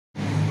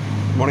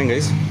Morning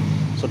guys.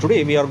 So today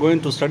we are going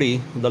to study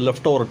the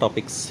leftover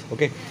topics.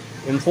 Okay,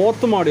 in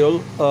fourth module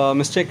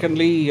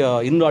mistakenly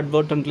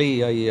inadvertently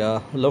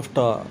I left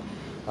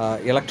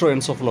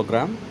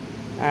electroencephalogram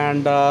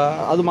and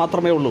adu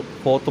maatrame ullu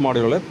fourth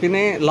module.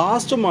 Pinne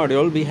last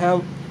module we have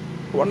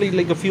only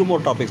like a few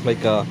more topics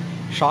like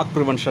shock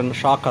prevention,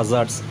 shock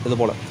hazards idu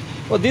pola.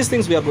 So these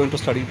things we are going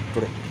to study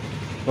today.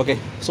 Okay,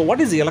 so what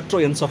is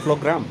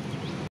electroencephalogram?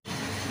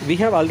 We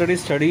have already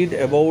studied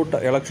about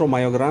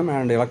electromyogram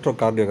and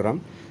electrocardiogram.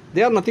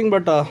 They are nothing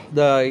but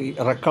the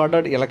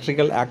recorded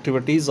electrical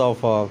activities of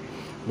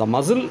the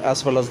muscle as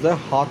well as the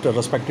heart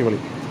respectively.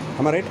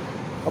 Am I right?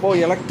 അപ്പോൾ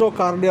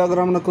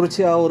ഇലക്ട്രോകാർഡിയോഗ്രാമിനെ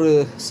കുറിച്ച് ആ ഒരു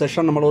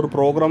session നമ്മൾ ഒരു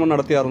programme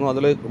നടത്തിയായിരുന്നു.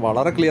 അതിൽ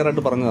വളരെ clear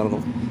ആയിട്ട് പറഞ്ഞു തരുന്നു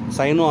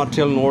സൈനോ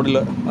ആർട്ടിയൽ നോഡിൽ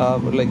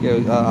ലൈക്ക്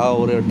ആ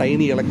ഒരു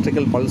ടൈനി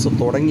ഇലക്ട്രിക്കൽ പൾസ്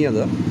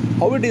തുടങ്ങിയത്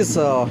how it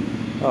is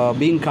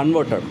being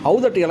converted, how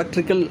that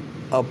electrical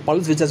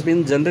pulse which has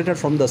been generated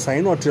from the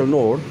sinoatrial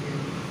node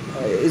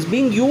is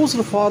being used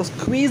for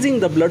squeezing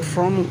the blood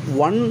from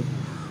one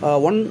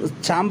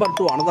chamber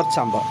to another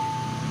chamber,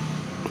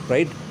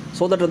 right,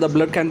 so that the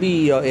blood can be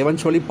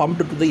eventually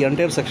pumped to the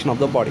entire section of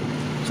the body.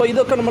 So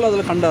idokka nammal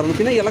adile kandarnu.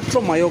 Pinne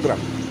electromyogram,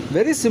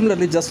 very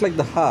similarly just like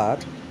the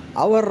heart,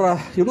 our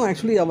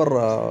actually our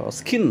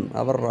skin,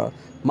 our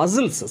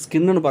muscles,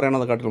 skin nu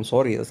parayanadu kaattilum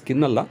sorry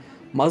skin alla,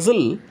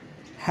 muscle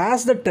has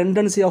the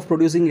tendency of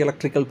producing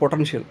electrical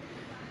potential.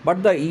 But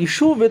the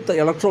issue with the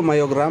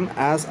electromyogram,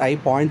 as I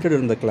pointed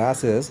in the class,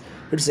 is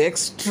it's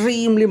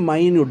extremely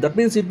minute. That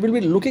means it will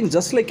be looking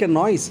just like a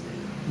noise.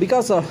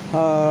 Because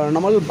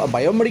normal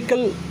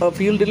biomedical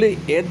field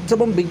is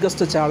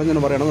biggest challenge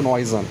in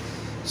noise.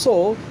 So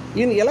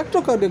in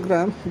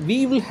electrocardiogram we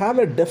will have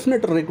a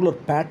definite regular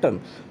pattern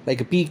like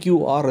PQ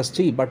or ST,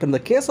 but in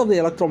the case of the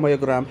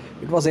electromyogram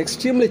it was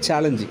extremely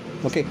challenging,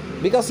 okay,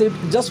 because it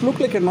just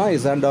looked like a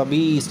noise, and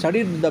we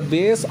studied the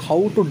ways how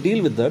to deal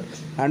with that,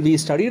 and we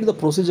studied the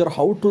procedure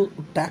how to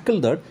tackle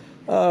that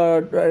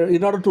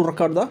in order to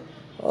record the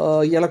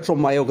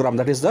electromyogram,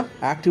 that is the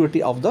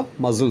activity of the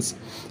muscles,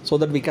 so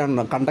that we can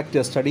conduct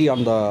a study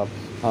on the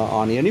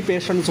on any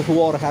patients who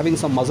are having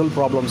some muscle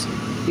problems,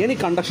 any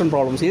conduction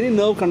problems, any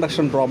nerve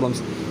conduction problems,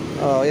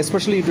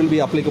 especially it will be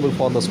applicable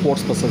for the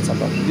sports persons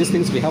and all. These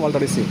things we have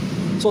already seen.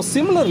 So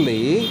similarly,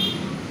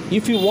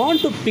 if you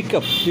want to pick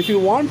up, if you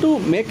want to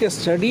make a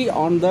study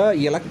on the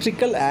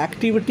electrical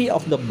activity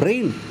of the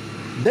brain,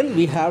 then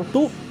we have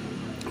to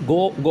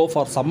go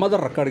for some other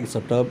recording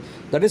setup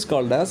that is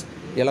called as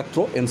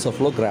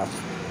electroencephalograph.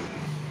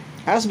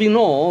 As we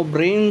know,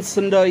 brains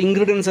and the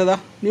ingredients are the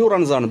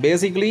neurons.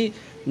 Basically,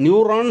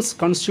 neurons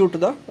constitute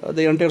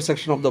the entire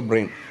section of the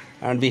brain,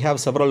 and we have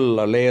several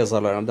layers.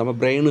 The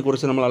brain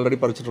kuറിച്ച് നമ്മൾ already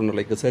പഠിച്ചിട്ടുണ്ട്,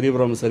 like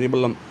cerebrum,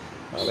 cerebellum,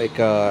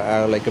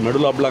 like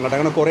medulla oblongata,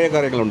 അങ്ങനെ കുറേ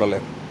കാര്യങ്ങളുണ്ടല്ലേ.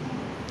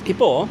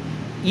 ഇപ്പോൾ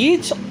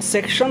each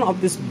section of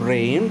this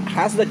brain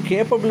has the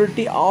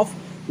capability of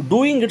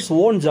doing its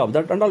own job.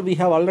 That and all we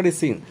have already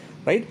seen,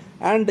 right?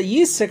 And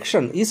each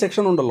section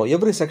undallo,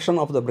 every section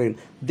of the brain,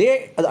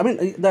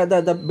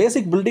 the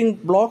basic building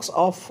blocks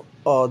of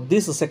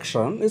this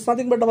section is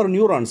nothing but our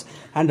neurons,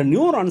 and the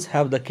neurons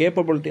have the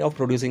capability of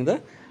producing the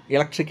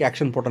electric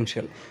action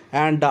potential.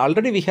 And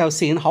already we have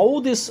seen how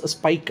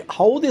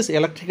these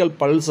electrical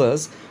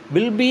pulses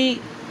will be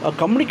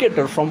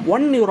communicated from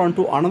one neuron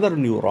to another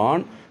neuron,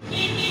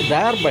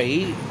 thereby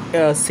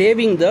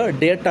saving the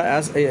data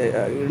as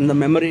in the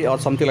memory or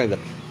something like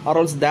that, or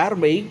else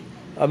thereby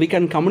we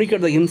can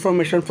communicate the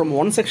information from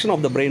one section of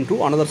the brain to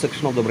another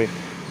section of the brain.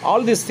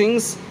 All these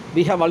things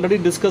we have already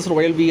discussed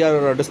while we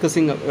are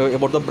discussing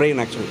about the brain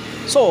actually.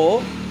 So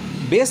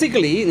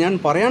basically ഞാൻ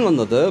പറയാൻ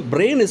വന്നത്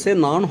brain is a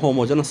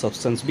non-homogeneous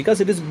substance because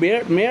it is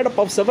made up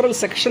of several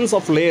sections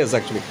of layers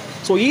actually.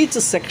 So each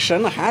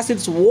section has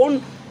its own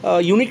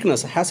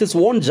uniqueness, has its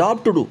own job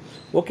to do,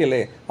 okay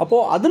അല്ലേ. അപ്പോൾ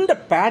അതിൻ്റെ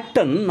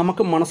pattern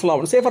നമുക്ക്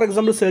മനസ്സിലാവണം. Say for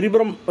example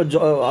cerebrum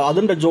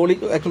അതിൻ്റെ ജോലി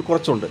actually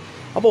കുറച്ചുണ്ട്.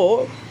 അപ്പോൾ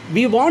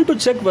we want to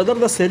check whether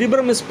the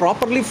cerebrum is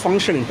properly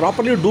functioning,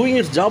 properly doing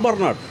its job or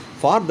not.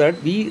 For that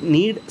we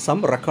need some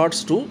records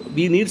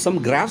we need some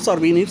graphs, or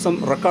we need some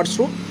records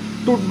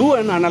to do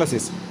an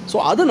analysis. So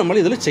അത് നമ്മൾ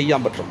ഇതിൽ ചെയ്യാൻ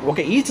പറ്റും.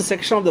 Okay, each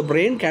section of the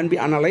brain can be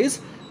analyzed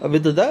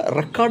with the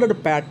recorded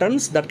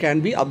patterns that can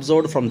be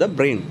observed from the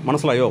brain.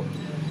 മനസ്സിലായോ?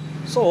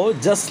 So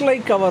just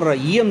like our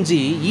EMG,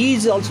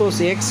 is also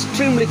an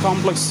extremely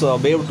complex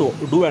way to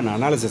do an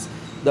analysis.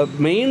 The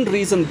main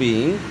reason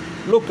being,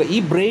 look, ഈ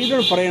brain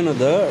എന്ന്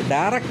പറയുന്നത്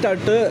direct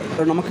ആയിട്ട്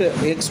നമുക്ക്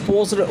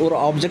exposed ഒരു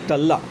object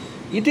അല്ല.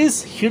 It is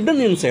hidden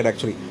inside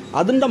actually.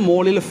 അതിൻ്റെ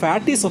മുകളിൽ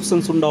ഫാറ്റി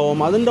സബ്സ്റ്റൻസ് ഉണ്ടാവും,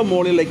 അതിൻ്റെ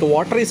മുകളിൽ ലൈക്ക്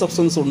വാട്ടറി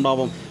സബ്സ്റ്റൻസ്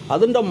ഉണ്ടാവും,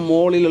 അതിൻ്റെ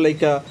മുകളിൽ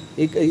ലൈക്ക്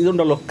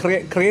ഇതുണ്ടല്ലോ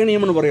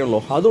ക്രേനിയം എന്ന് പറയുമല്ലോ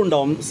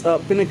അതുണ്ടാവും.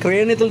 പിന്നെ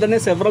ക്രേനിയത്തിൽ തന്നെ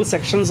സെവറൽ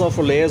സെക്ഷൻസ്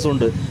ഓഫ് ലേയേഴ്സ്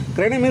ഉണ്ട്.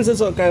 Cranium means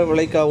it's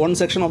like one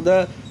section of the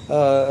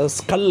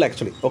skull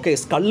actually. Okay,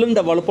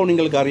 സ്കള്ളിൻ്റെ വലുപ്പം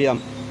നിങ്ങൾക്കറിയാം,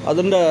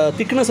 അതിൻ്റെ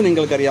തിക്നെസ്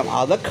നിങ്ങൾക്കറിയാം.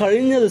 അത്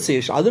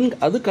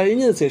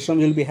കഴിഞ്ഞ ശേഷം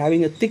will be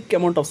having A thick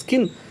amount of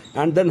skin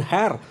and then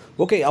hair.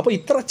 Okay, അപ്പോൾ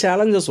ഇത്ര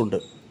ചാലഞ്ചസ് ഉണ്ട്.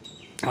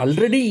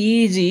 Already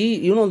EEG,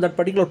 that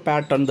particular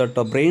pattern, that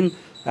brain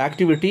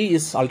activity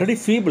is already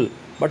feeble,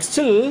 but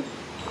still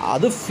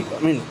അത്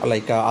I mean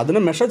like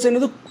അതിനെ മെഷർ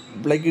ചെയ്യുന്നത്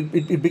like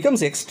it becomes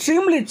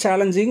extremely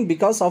challenging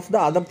because of the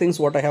other things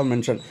what I have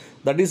mentioned,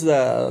 that is the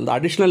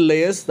additional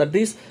layers that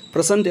is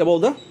present above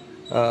the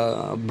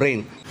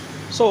brain.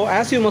 So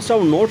as you must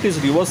have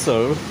noticed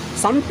yourself,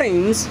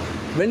 sometimes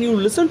when you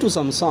listen to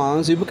some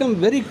songs you become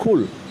very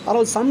cool,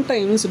 or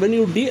sometimes when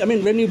you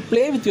when you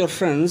play with your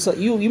friends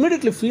you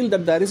immediately feel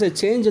that there is a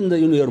change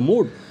in your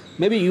mood.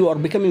 Maybe you are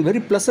becoming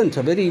very pleasant,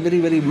 very very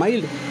very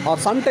mild, or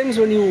sometimes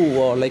when you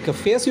like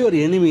face your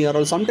enemy,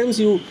 or sometimes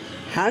you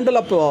handle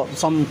up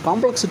some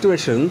complex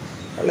situation,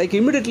 like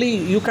immediately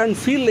you can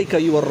feel like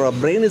your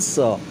brain is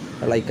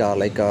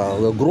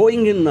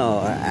growing in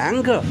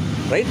anger,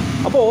 right?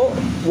 அப்போ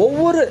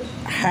ஒவ்வொரு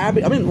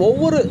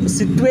ஒவ்வொரு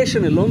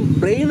சிச்சுவேஷனிலும்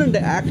brain and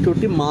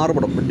activity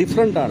மாறுபடும்,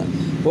 டிஃப்ரெண்ட்டான.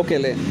 Okay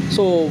அല്ലേ?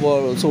 So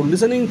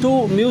listening to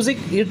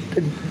music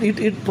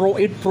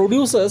it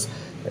produces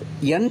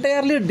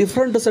entirely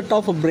different set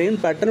of brain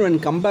pattern when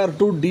compared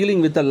to dealing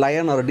with a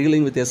lion or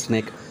dealing with a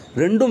snake.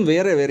 രണ്ടും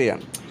വേറെ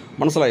വേറെയാണ്.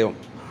 മനസ്സിലായോ?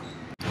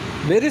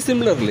 Very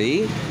similarly,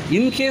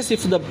 in case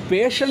if the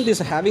patient is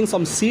having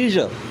some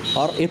seizure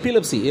or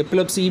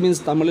epilepsy means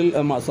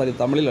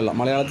തമിഴിലല്ല,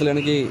 മലയാളത്തിൽ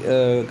എനിക്ക്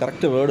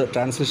correct word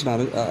translation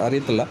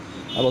അറിയത്തില്ല,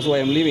 so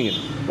I am leaving it.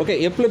 Okay,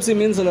 epilepsy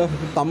means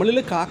തമിഴിൽ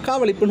കാക്കാ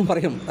വലിപ്പെന്ന്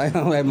പറയും.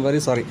 I am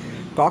very sorry.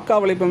 കാക്കാ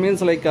വലിപ്പ്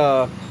means like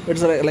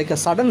it's like a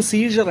sudden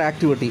seizure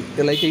activity,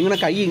 like ഇങ്ങനെ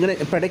കൈ ഇങ്ങനെ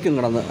പിടയ്ക്കും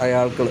കിടന്ന്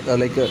അയാൾക്ക്,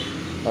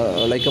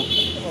 ലൈക്ക്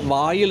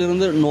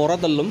വായിലിരുന്ന് നൊറ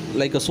തള്ളും,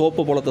 ലൈക്ക്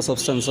സോപ്പ് പോലത്തെ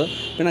സബ്സ്റ്റൻസ്,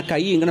 പിന്നെ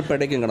കൈ ഇങ്ങനെ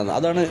പിടയ്ക്കും കിടന്ന്,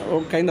 അതാണ്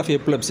കൈൻഡ് ഓഫ്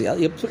എപ്പിലെപ്സി.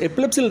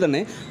 എപ്പിലെപ്സിയിൽ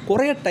തന്നെ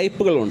കുറേ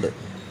ടൈപ്പുകളുണ്ട്.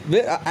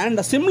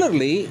 And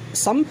similarly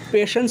some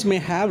patients may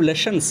have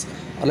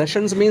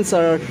ലെഷൻസ് means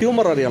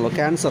tumour അറിയാമല്ലോ,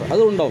 ക്യാൻസർ,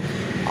 അതുണ്ടാവും.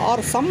 Or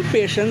some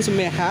patients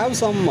may have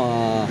some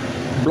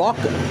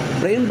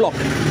brain block,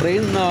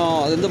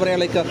 എന്താ പറയുക,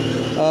 like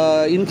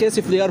in case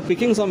if they are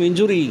picking some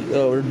injury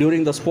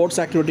during the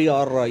sports activity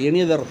or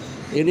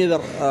any other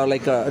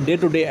like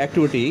day-to-day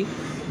activity,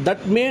 that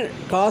may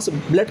cause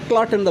blood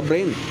clot in the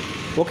brain.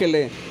 Okay,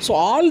 so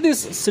all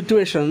these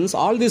situations,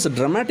 all these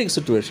dramatic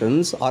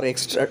situations are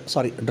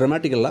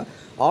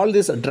all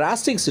these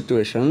drastic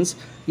situations,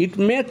 it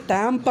may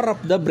tamper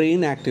up the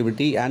brain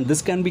activity, and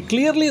this can be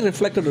clearly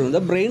reflected in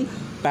the brain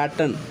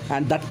pattern,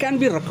 and that can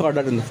be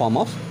recorded in the form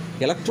of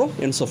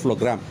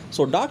electroencephalogram.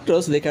 So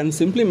doctors, they can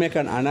simply make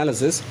an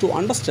analysis to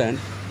understand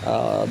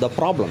the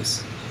problems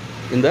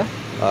in the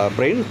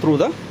brain through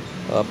the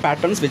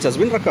patterns which has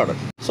been recorded.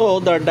 So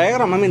the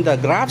diagram, the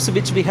graphs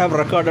which we have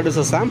recorded is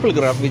a sample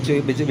graph which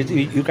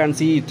you can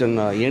see it in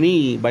any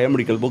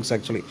biomedical books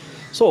actually.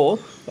 So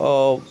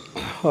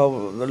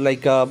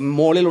like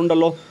molil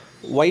undallo,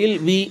 while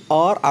we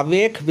are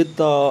awake with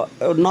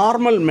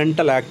normal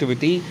mental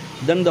activity,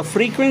 then the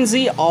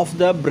frequency of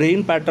the brain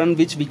pattern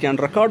which we can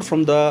record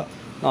from the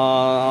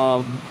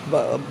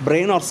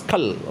brain or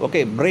skull,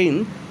 okay, brain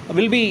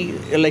will be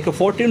like a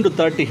 14 to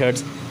 30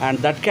 hertz, and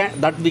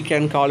that we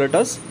can call it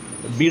as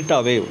beta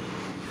wave.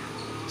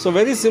 So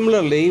very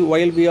similarly,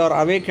 while we are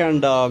awake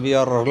and we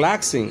are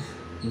relaxing,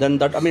 then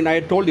that I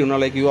told you,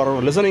 like you are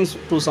listening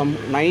to some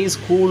nice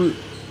cool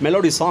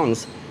melody songs,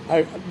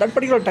 at that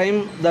particular time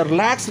the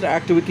relaxed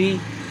activity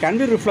can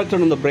be reflected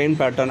in the brain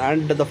pattern,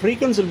 and the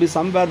frequency will be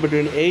somewhere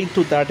between 8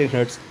 to 13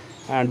 hertz,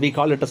 and we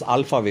call it as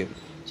alpha wave.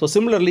 So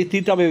similarly,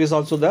 theta wave is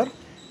also there,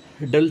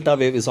 delta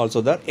wave is also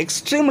there.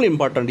 Extremely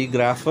important ഈ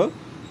graph,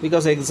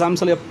 because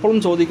exams എപ്പോഴും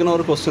ചോദിക്കുന്ന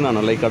ഒരു question ആണ്,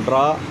 like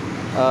ഡ്രാ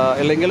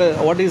അല്ലെങ്കിൽ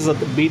what is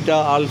beta,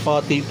 alpha,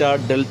 theta,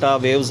 delta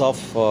waves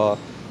of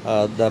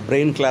the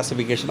brain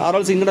classification.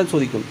 ആർഎൽസ് ഇങ്ങനെ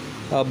ചോദിക്കും,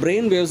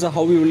 brain waves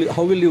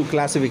how will you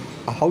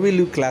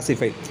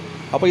classify.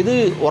 അപ്പോൾ ഇത്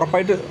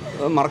ഉറപ്പായിട്ട്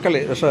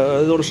മറക്കല്ലേ,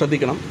 ഇതോട്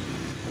ശ്രദ്ധിക്കണം.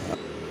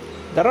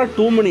 There are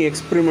too many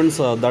experiments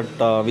that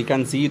we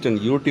can see it in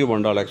YouTube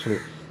and all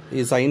actually. ഈ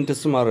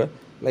സയൻറ്റിസ്റ്റുമാർ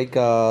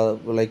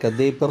like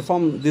they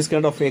perform this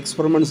kind of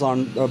experiments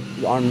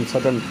on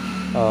certain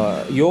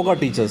yoga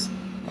teachers.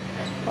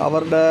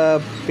 അവരുടെ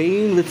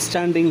pain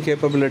വിത്ത്സ്റ്റാൻഡിങ്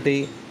capability,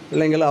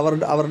 അല്ലെങ്കിൽ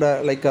അവരുടെ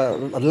like a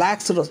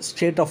relaxed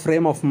state of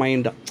frame of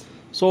mind.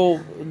 So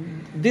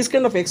these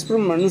kind of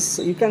experiments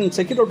you can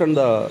check it out in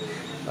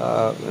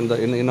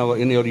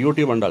your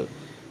YouTube and all.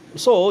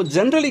 So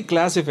generally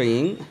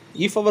classifying,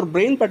 if our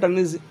brain pattern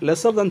is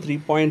lesser than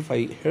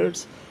 3.5 hertz,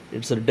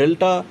 it's a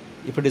delta.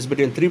 If it is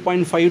between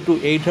 3.5 to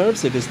 8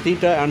 hertz, it is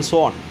theta, and so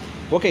on.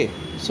 Okay,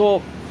 so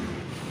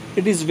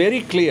it is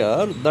very clear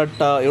that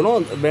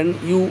when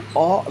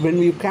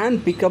you can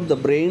pick up the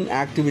brain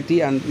activity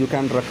and you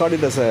can record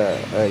it as a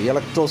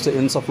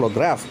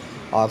electroencephalograph,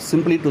 or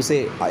simply to say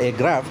a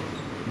graph,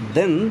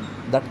 then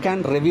that can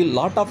reveal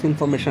lot of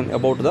information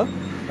about the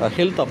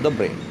health of the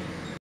brain.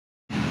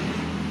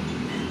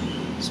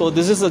 So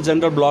this is a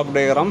general block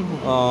diagram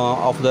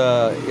of the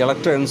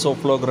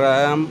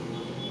electroencephalogram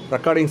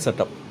recording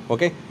setup.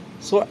 Okay,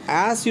 so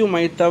as you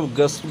might have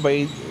guessed by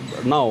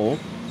now,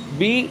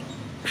 we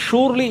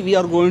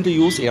are going to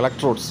use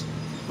electrodes.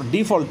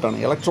 Default ആണ്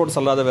electrodes,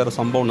 അല്ലാതെ വേറെ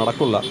സംഭവം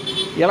നടക്കില്ല.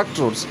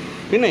 electrodes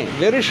പിന്നെ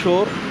very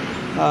sure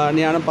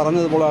ഞാൻ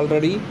പറഞ്ഞതുപോലെ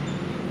already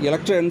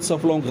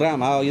electroencephalogram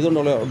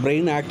ഇതുകൊണ്ടുള്ള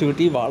brain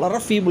activity വളരെ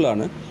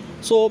ഫീബിളാണ്.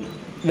 So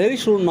very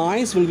sure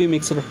noise will be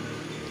mixed.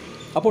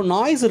 അപ്പോൾ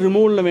നോയ്സ്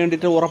റിമൂവലിന്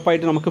വേണ്ടിയിട്ട്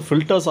ഉറപ്പായിട്ട് നമുക്ക്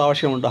ഫിൽറ്റേഴ്സ്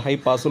ആവശ്യമുണ്ട്. High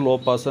pass, low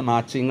pass,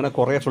 match, ഇങ്ങനെ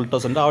കുറേ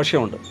ഫിൽറ്റേഴ്സിൻ്റെ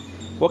ആവശ്യമുണ്ട്.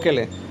 ഓക്കെ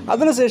അല്ലേ?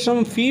 അതിനുശേഷം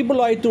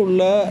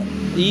ഫീബിളായിട്ടുള്ള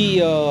ഈ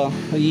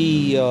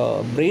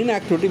brain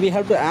activity we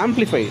have to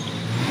amplify.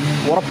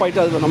 ഉറപ്പായിട്ട്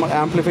അത് നമ്മൾ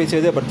ആംപ്ലിഫൈ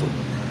ചെയ്തേ പറ്റൂ.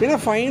 പിന്നെ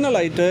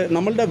ഫൈനലായിട്ട്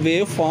നമ്മളുടെ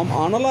വേവ് ഫോം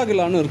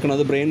അനലോഗിലാണ്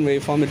ഇരിക്കുന്നത്. Brain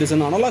wave form, it is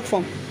N analogue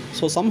form.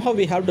 So somehow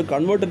we have to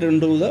convert it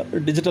into the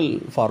digital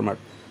format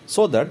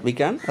so that we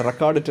can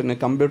record it in a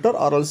computer,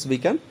 or else we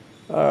can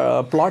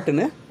plot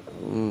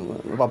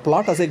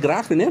as a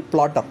graph in a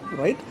plotter,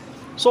 right?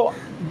 So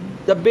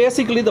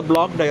basically the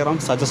block diagram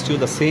suggests you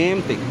the same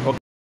thing.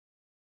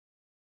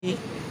 Okay.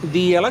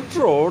 The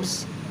electrodes,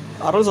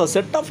 or else a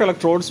set of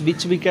electrodes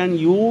which we can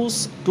use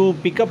to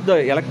pick up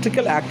the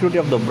electrical activity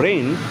of the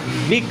brain,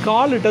 we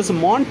call it as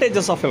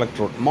montages of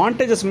electrode.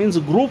 Montages means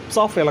groups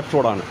of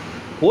electrode ആണ്.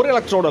 ഒരു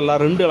ഇലക്ട്രോഡല്ല,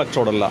 രണ്ട്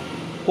ഇലക്ട്രോഡല്ല,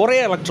 കുറേ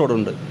electrode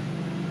ഉണ്ട്,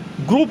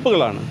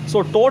 ഗ്രൂപ്പുകളാണ്. So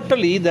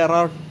totally there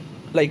are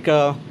like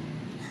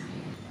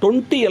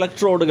 20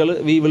 ഇലക്ട്രോഡുകൾ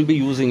we will be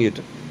using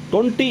it.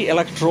 20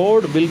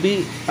 electrode will be,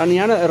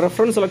 ഞാൻ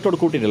reference electrode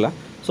കൂട്ടിയിട്ടില്ല.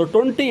 So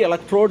 20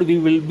 electrode we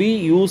will be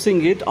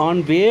using it on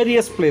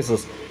various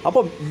places.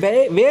 അപ്പോൾ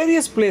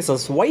various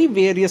places, Y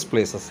various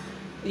places?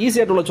 Easy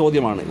ആയിട്ടുള്ള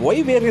ചോദ്യമാണ്. Y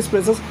various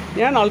places?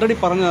 ഞാൻ already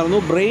പറഞ്ഞായിരുന്നു,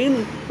 brain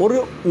ഒരു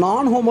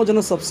non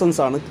homogeneous substance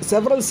ആണ്.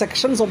 Several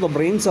sections of the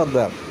brains are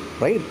there,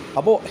 right?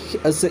 അപ്പോൾ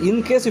in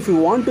case if you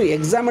want to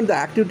examine the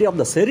activity of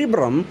the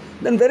cerebrum,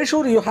 then very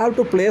sure you have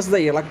to place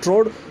the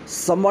electrode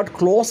somewhat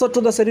closer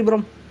to the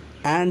cerebrum,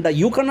 and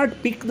you cannot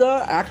pick the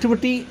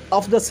activity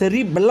of the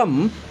cerebellum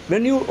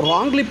when you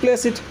wrongly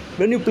place it,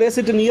 when you place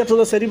it near to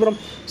the cerebrum.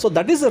 So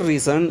that is the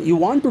reason you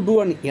want to do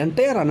an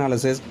entire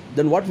analysis.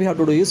 Then what we have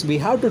to do is we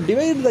have to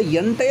divide the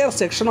entire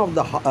section of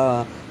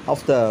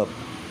the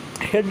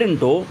head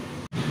into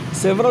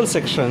several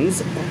sections,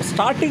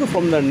 starting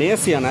from the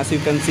nascian, as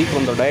you can see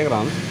from the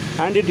diagram,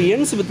 and it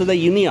ends with the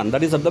inion,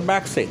 that is at the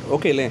back side.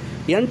 Okay,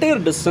 the entire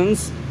distance,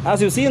 as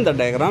you see in the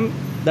diagram,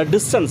 the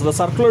distance, the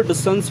circular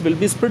distance will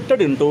be splitted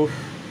into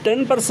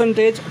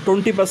 10%,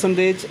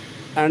 20%,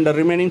 and the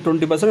remaining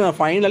 20%, and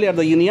finally at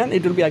the inion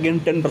it will be again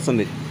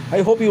 10%.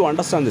 I hope you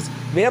understand this.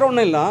 വേറെ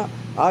ഒന്നുമില്ല,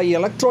 ആ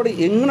electrode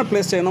എങ്ങനെ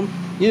place ചെയ്യണം?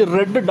 ഈ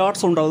red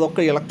dots ഉണ്ട്,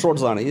 അതൊക്കെ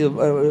electrodes ആണ്.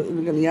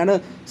 ഞാൻ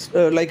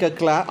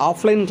ലൈക്ക്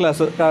ഓഫ്ലൈൻ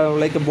ക്ലാസ്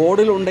ലൈക്ക്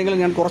ബോർഡിലുണ്ടെങ്കിൽ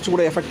ഞാൻ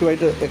കുറച്ചുകൂടെ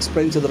എഫക്റ്റീവായിട്ട്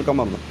എക്സ്പ്ലെയിൻ ചെയ്തെടുക്കാൻ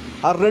പറഞ്ഞു.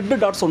 ആ റെഡ്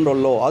ഡോട്ട്സ്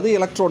ഉണ്ടല്ലോ, അത്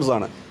ഇലക്ട്രോഡ്സ്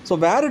ആണ്. So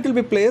where it will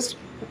be placed,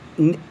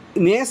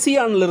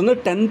 നേസിയാണിലിരുന്ന്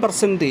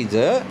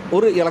 10%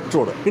 ഒരു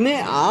ഇലക്ട്രോഡ്, പിന്നെ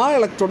ആ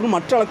ഇലക്ട്രോഡിനും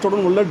മറ്റു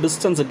ഇലക്ട്രോഡിനും ഉള്ള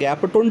distance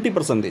gap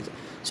 20%.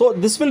 So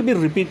this will be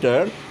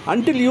repeated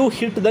until you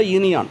hit the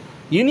ഇനിയാൻ.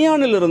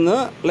 ഇനിയാനിലിരുന്ന്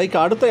like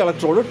അടുത്ത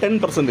ഇലക്ട്രോഡ്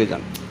 10%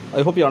 ആണ്.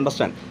 I hope you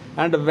understand.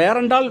 And where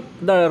and all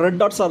the red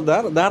dots are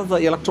there the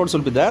electrodes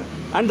will be there,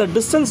 and the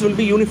distance will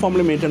be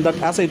uniformly maintained. That,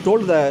 as I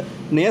told, the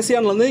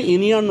nascian and the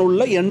inian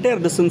ulla entire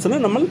distance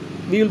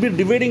we will be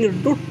dividing it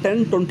into 10,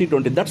 20,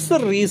 20. That's the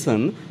reason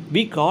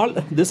we call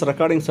this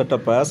recording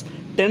setup as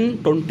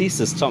 10-20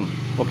 system.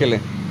 Okay,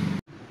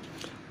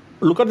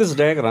 look at this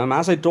diagram.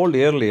 As I told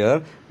earlier,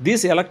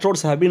 these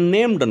electrodes have been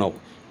named now.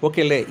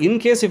 Okay, in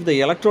case if the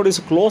electrode is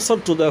closer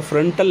to the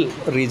frontal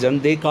region,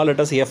 they call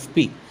it as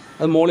FP.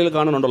 അത് മുകളിൽ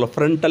കാണുന്നുണ്ടല്ലോ,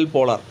 frontal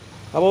polar.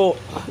 അപ്പോൾ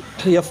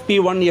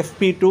FP1,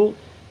 FP2,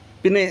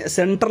 പിന്നെ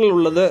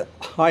സെൻട്രലുള്ളത്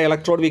ആ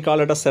electrode V call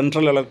it A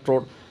central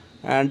electrode.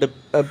 And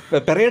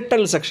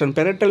പെരേറ്റൽ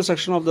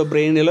section of the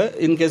ബ്രെയിനിൽ,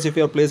 in case if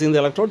you are placing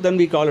the electrode, then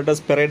we call it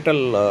S പെരേറ്റൽ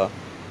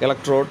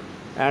electrode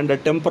and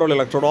temporal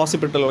electrode,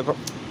 ഓസിപിറ്റൽ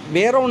electrode.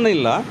 വേറെ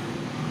ഒന്നുമില്ല,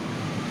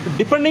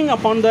 depending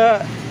upon the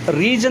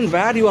region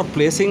where you are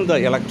placing the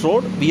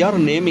electrode, we are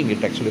naming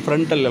it actually.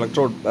 Frontal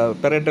electrode,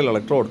 parietal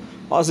electrode,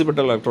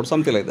 occipital electrode,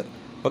 something like that.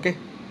 Okay,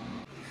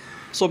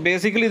 so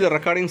basically the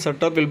recording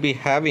setup will be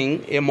having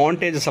a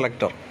montage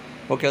selector.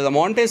 Okay, the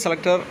montage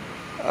selector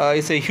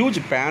is a huge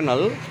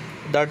panel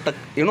that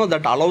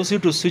that allows you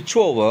to switch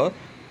over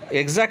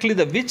exactly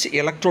the which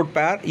electrode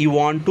pair you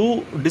want to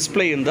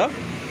display in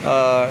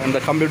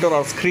the computer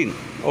or screen.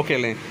 Okay,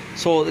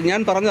 so ഞാൻ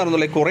പറഞ്ഞായിരുന്നു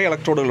like കുറേ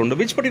ഇലക്ട്രോഡുകളുണ്ട്.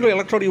 Which particular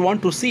electrode you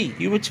want to see,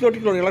 which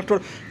particular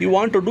electrode you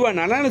want to do an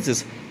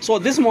analysis. So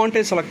this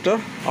montage selector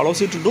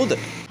allows U to do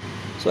that.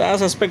 So as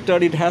expected,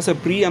 it has a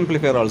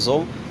preamplifier also.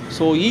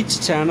 So each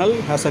channel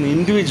has an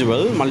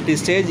individual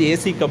multi-stage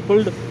AC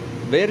coupled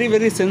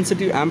very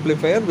sensitive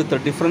amplifier with a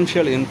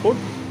differential input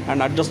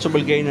and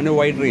adjustable gain in a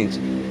wide range.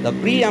 The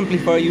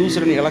preamplifier used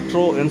in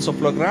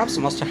electroencephalographs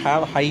must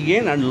have high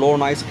gain and low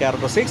noise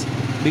characteristics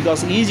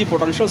because EEG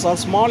potentials are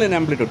small in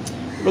amplitude.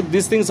 Look,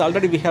 these things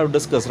already we have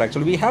discussed.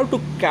 Actually, we have to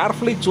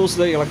carefully choose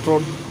the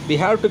electrode. We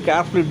have to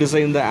carefully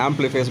design the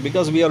amplifiers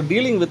because we are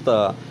dealing with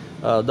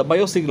the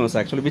biosignals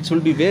actually, which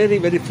will be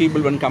very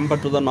feeble when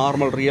compared to the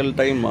normal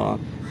real-time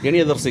any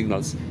other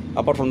signals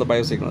apart from the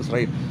biosignals,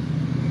 right?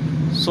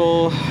 So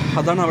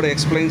adana avade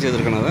explain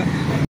cheyidirukkanathu.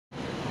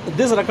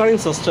 This recording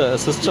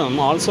system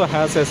also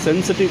has a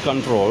sensitive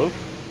control.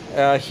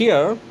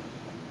 Here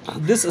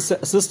this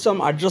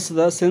system adjusts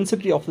the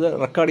sensitivity of the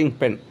recording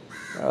pen.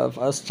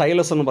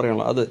 stylus ennu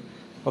parayala adu.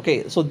 Okay,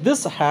 so this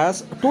has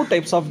two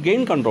types of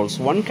gain controls.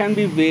 One can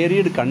be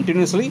varied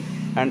continuously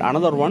and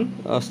another one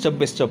step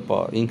by step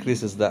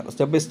increase is there.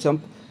 Step by step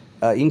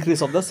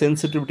increase of the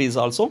sensitivity is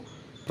also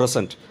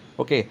present.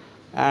 Okay,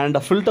 and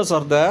filters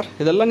are there.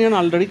 ഇതെല്ലാം ഞാൻ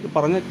already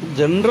പറഞ്ഞ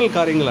general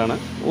കാര്യങ്ങളാണ്.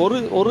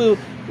 ഒരു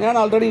ഞാൻ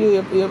already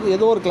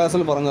ഏതോ ഒരു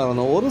ക്ലാസ്സിൽ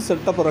പറഞ്ഞായിരുന്നു, ഒരു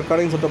സെറ്റപ്പ്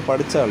റെക്കോർഡിംഗ് സെറ്റപ്പ്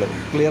പഠിച്ചാൽ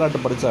ക്ലിയർ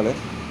ആയിട്ട് പഠിച്ചാൽ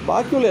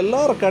ബാക്കിയുള്ള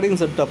എല്ലാ റെക്കോർഡിംഗ്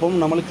സെറ്റപ്പും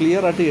നമ്മൾ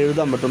ക്ലിയർ ആയിട്ട്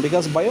എഴുതാൻ പറ്റും.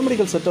 Because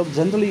biomedical setup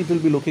generally it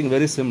will be looking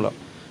very similar.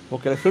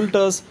 Okay,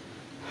 filters,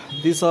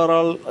 these are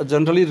all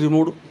generally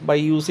removed by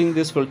using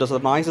these filters. The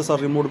noises are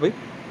removed by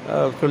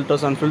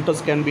filters, and filters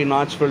can be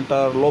notch filter,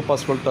 low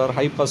pass filter,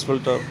 high pass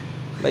filter,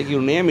 like you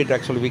name it.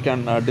 Actually we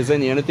can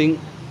design anything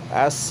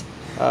as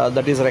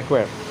that is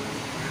required,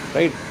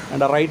 right? And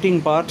the writing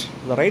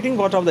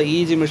part of the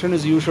EEG machine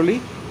is usually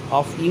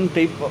of ink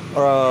type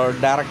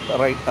direct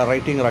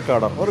writing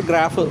recorder or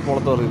graph.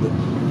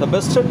 The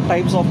best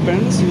types of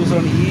pens used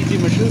on EEG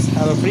machines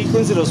have a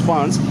frequency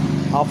response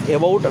of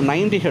about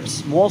 90 Hz.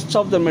 Most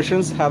of the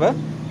machines have a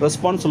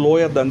response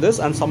lower than this,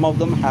 and some of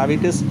them have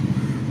it is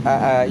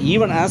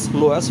even as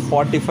low as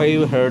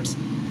 45 Hz.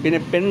 In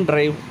a pen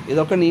drive,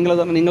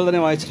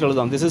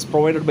 this is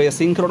provided by a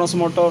synchronous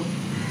motor.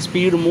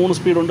 Speed, moon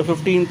speed under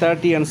 15,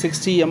 30 and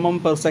 60 mm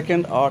per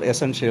second are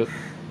essential,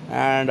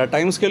 and a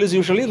time scale is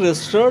usually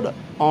registered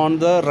on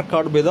the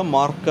record by the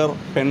marker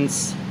pens.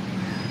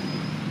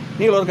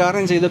 നിങ്ങൾ ഒരു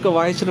കാര്യം ചെയ്ത് ഇതൊക്കെ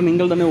വായിച്ചിട്ട്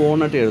നിങ്ങൾ തന്നെ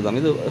ഓണായിട്ട് എഴുതാം.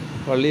 ഇത്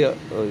വലിയ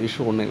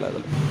ഇഷ്യൂ ഒന്നുമില്ല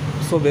അതിൽ.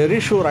 So very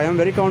sure, I am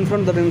very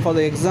confident that for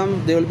the exam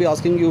they will be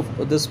asking you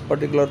this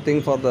particular thing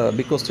for the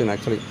big question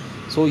actually.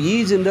 So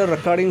ഈജിൻ്റെ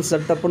recording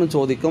സെറ്റപ്പിന്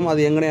ചോദിക്കും. അത്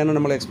എങ്ങനെയാണ്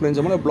നമ്മൾ എക്സ്പ്ലെയിൻ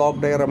ചെയ്യുമ്പോൾ ബ്ലോക്ക്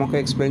ഡയഗ്രാം ഒക്കെ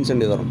എക്സ്പ്ലെയിൻ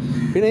ചെയ്യേണ്ടി വരും.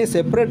 പിന്നെ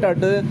സെപ്പറേറ്റ്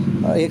ആയിട്ട്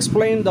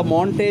explain the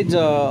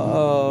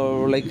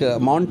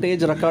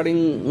montage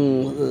recording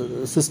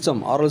system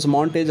or else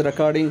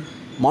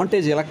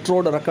montage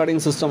electrode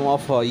recording system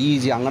of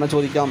EEG അങ്ങനെ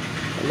ചോദിക്കാം.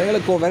 അല്ലെങ്കിൽ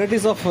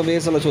വെറൈറ്റീസ് ഓഫ്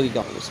വേസ് എല്ലാം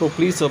ചോദിക്കാം. So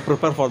please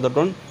prepare for that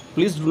one.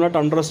 Please do not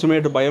under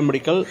estimate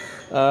biomedical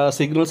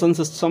signals and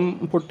system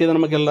പൊട്ടിയത്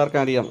നമുക്ക്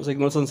എല്ലാവർക്കും അറിയാം.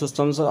 Signals and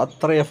systems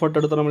അത്ര എഫേർട്ട്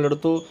എടുത്ത്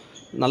നമ്മളെടുത്തു.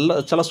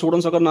 ചില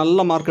സ്റ്റുഡൻസൊക്കെ നല്ല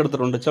മാർക്ക്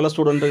എടുത്തിട്ടുണ്ട്, ചില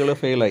സ്റ്റുഡൻറ്റുകൾ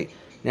ഫെയിലായി.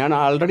 ഞാൻ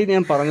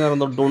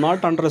പറഞ്ഞിരുന്നു, do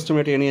not under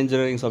estimate any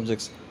engineering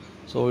subjects.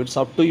 So it's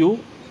up to you.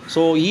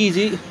 So EEG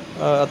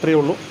അത്രയേ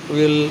ഉള്ളൂ.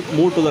 Will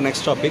move to the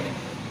next topic,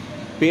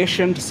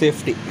 patient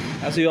safety.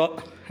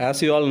 As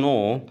you all know,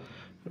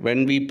 when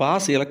we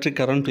pass electric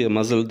current to a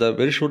muscle,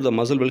 very sure the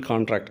muscle will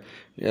contract.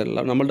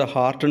 നമ്മുടെ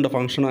ഹാർട്ടിൻ്റെ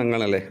function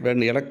അങ്ങനെയല്ലേ. when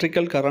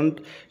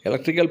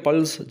electrical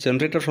pulse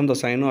generated from the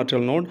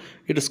sinoatrial node,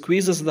 it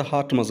squeezes the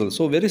heart muscle.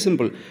 So very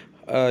simple,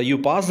 you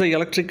pass the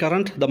electric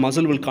current, the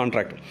muscle will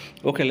contract.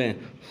 Okay അല്ലേ.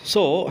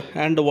 So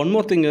and one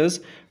more thing is,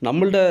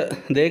 നമ്മളുടെ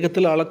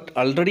ദേഹത്തിൽ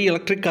already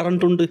electric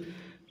current ഉണ്ട്.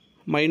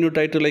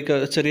 മൈന്യൂട്ടായിട്ട് like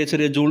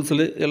ചെറിയ ജൂൾസിൽ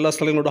എല്ലാ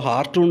സ്ഥലങ്ങളിലും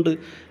ഹാർട്ടും ഉണ്ട്,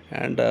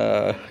 and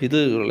ഇത്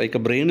like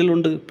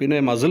ബ്രെയിനിലുണ്ട്, പിന്നെ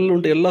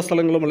മസിലിലുണ്ട്, എല്ലാ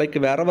സ്ഥലങ്ങളും like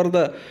wherever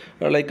the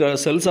like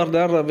cells are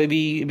there,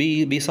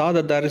 we saw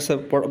that there is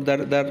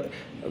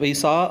we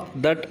saw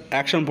that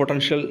action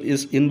potential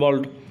is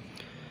involved.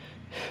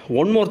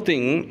 One more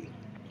thing,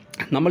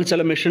 നമ്മൾ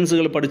ചില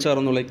മെഷീൻസുകൾ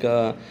പഠിച്ചായിരുന്നു,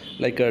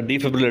 like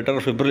defibrillator,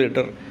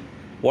 fibrillator.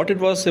 What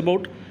it was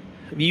about,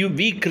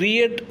 we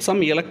create some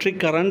electric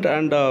current,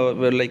 and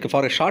like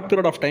for a short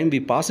period of time we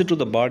pass it to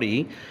the body,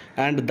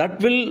 and that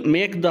will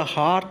make the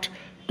heart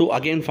to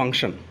again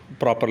function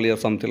properly or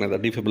something like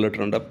that.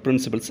 Defibrillator and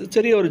principles,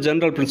 ചെറിയ ഒരു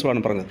general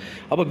പ്രിൻസിപ്പിളാണ് പറഞ്ഞത്.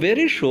 അപ്പോൾ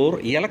very sure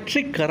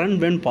electric current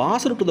when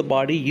passed to the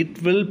body,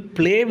 it will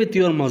play with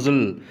your muscle,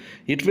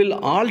 it will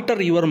alter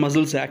your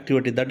muscles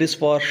activity, that is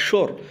for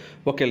sure.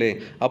 Okay അല്ലേ.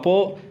 അപ്പോൾ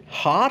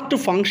heart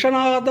function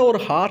ആകാത്ത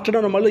ഒരു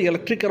ഹാർട്ടിന് നമ്മൾ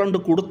ഇലക്ട്രിക് കറണ്ട്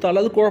കൊടുത്താൽ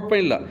അത്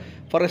കുഴപ്പമില്ല.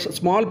 Four A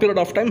small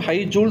period of time high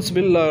joules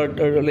will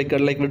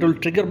it will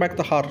trigger back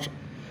the heart.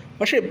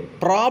 പക്ഷേ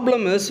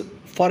problem is,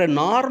 for a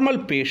normal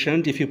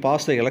patient, if you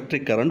pass the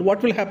electric current, what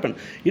will happen?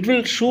 It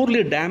will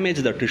surely damage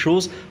the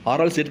tissues, or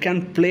else it can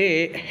play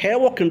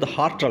havoc in the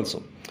heart also.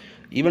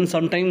 Even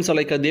sometimes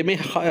like they may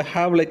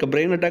have like a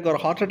brain attack or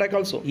heart attack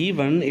also.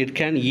 Even it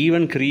can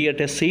even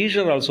create a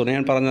seizure also.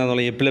 ഞാൻ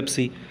പറഞ്ഞ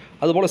epilepsy,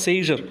 അതുപോലെ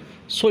seizure.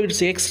 So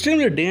it's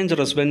extremely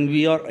dangerous when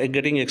we are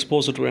getting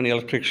exposed to an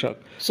electric shock.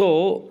 So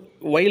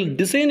while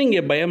designing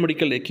a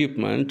biomedical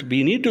equipment, we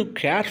need to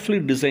carefully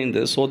design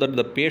this so that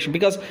the patient,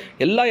 because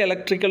all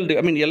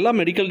all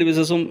medical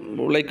devices,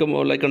 like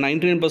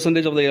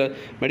 99% of the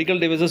medical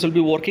devices will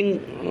be working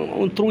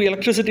through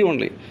electricity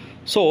only.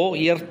 So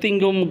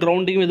earthingum,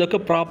 grounding ഇതൊക്കെ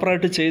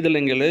പ്രോപ്പറായിട്ട്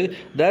ചെയ്തില്ലെങ്കിൽ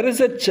there is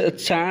a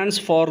chance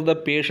for the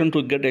patient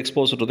to get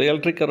exposed to the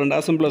electric current,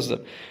 as simple as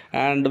that.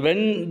 And when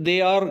they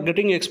are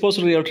getting exposed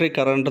to the electric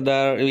current,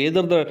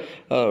 either the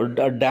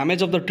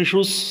damage of the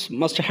tissues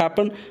must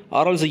happen,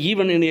 or else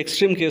even in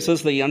extreme cases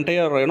the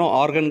entire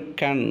organ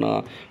can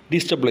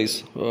destabilize.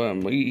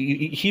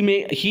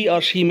 He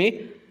or she may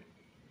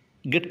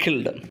get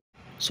killed.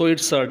 So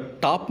it's a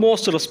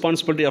topmost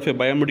responsibility of a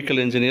biomedical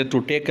engineer to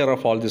take care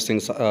of all these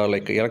things,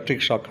 like electric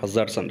shock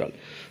hazards and all.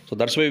 So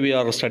that's why we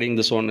are studying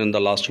this one in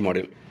the last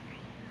module.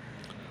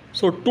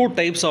 So two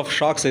types of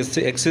shocks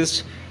exist.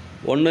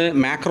 One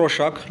macro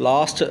shock,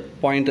 last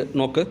point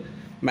note,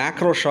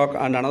 macro shock,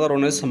 and another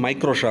one is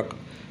micro shock.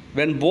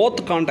 When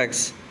both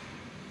contacts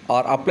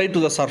are applied to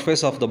the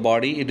surface of the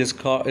body, it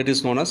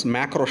is known as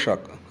macro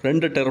shock.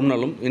 Rendu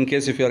terminalum, in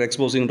case if you are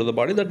exposing to the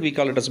body, that we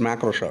call it as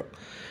macro shock.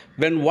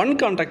 When one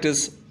contact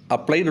is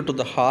applied to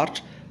the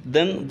heart,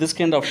 then this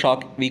kind of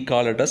shock we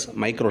call it as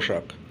micro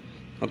shock.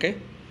 Okay.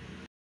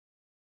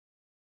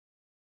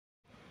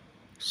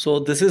 So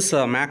this is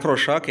a macro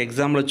shock.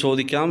 Exam la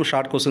chodikam,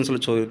 short questions la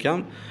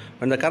chodikam.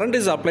 When the current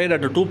is applied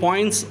at 2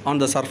 points on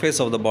the surface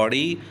of the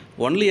body,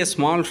 only a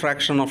small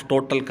fraction of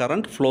total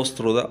current flows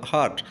through the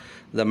heart.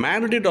 The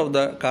magnitude of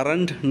the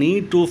current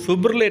need to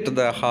fibrillate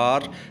the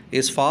heart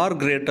is far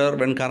greater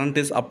when current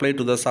is applied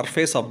to the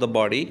surface of the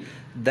body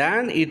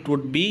than it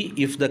would be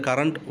if the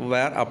current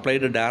were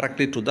applied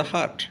directly to the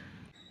heart.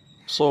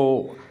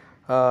 So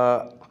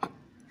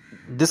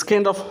this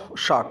kind of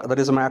shock, that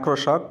is a macro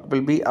shock,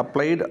 will be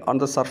applied on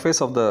the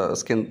surface of the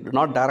skin,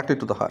 not directly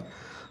to the heart.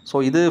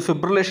 So this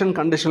fibrillation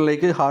condition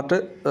like heart,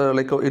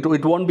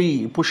 it won't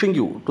be pushing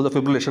you to the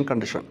fibrillation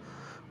condition.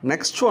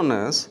 Next one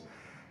is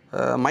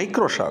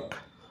micro shock.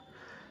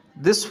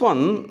 This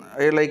one,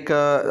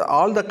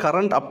 all the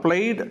current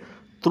applied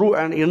through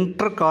an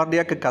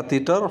intracardiac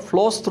catheter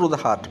flows through the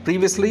heart.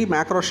 Previously,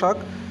 macro shock,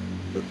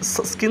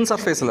 skin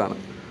surface.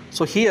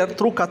 So here,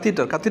 through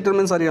catheter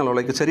means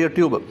like a cherry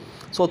tube.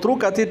 So through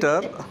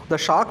catheter, the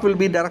shock will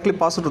be directly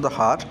passed to the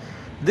heart.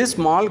 These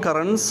small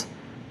currents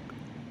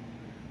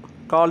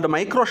called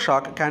micro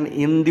shock can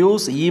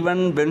induce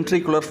even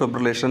ventricular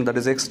fibrillation, that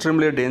is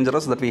extremely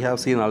dangerous, that we have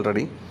seen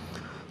already.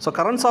 So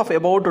currents of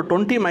about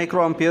 20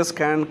 microamperes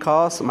can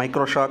cause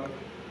micro shock.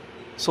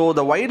 So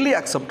the widely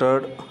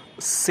accepted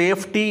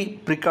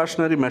safety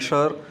precautionary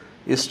measure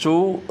is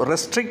to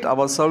restrict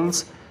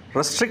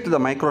the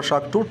micro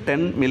shock to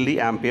 10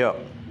 milliampere.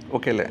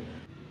 Okay.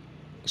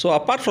 So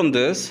apart from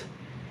this,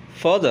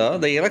 further,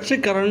 the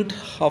electric current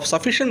of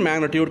sufficient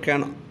magnitude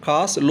can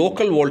cause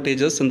local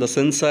voltages in the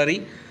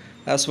sensory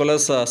as well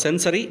as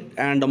sensory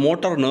and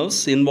motor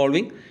nerves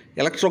involving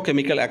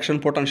electrochemical action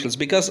potentials.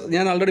 Because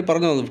I already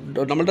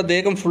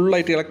said, full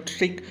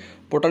electric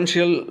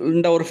potential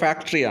in our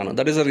factory.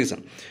 That is the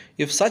reason.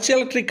 If such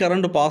electric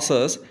current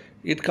passes,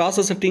 it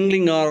causes a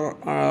tingling or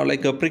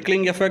like a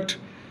prickling effect.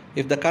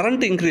 If the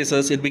current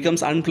increases, it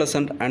becomes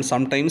unpleasant and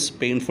sometimes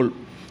painful.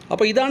 So,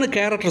 these are the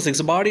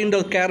characteristics, body and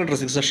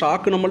characteristics. The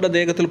shock is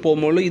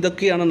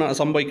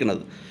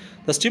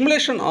the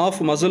stimulation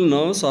of muscle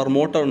nerves or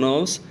motor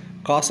nerves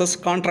causes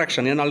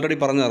contraction. I already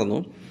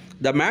said.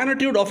 The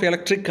magnitude of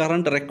electric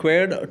current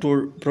required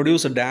to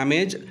produce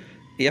damage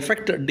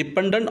effect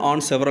dependent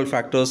on several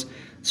factors.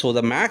 So,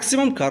 the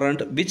maximum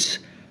current which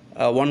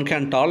one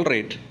can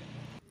tolerate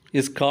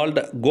is called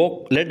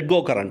let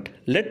go current.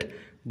 Let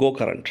go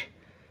current.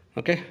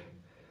 Okay.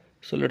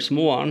 So, let's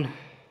move on.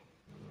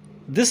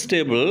 This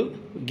table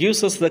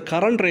gives us the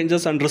current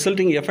ranges and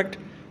resulting effect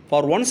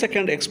for 1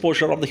 second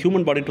exposure of the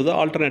human body to the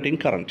alternating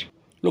current.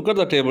 Look at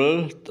the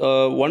table,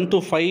 1 to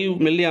 5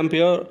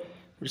 milliampere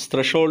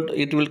threshold,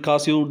 it will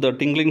cause you the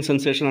tingling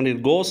sensation, and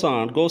it goes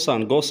on.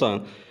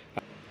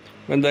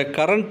 When the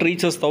current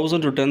reaches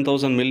 1000 to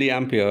 10,000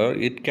 milliampere,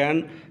 it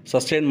can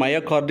sustain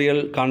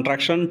myocardial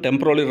contraction,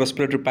 temporary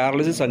respiratory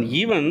paralysis, and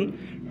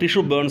even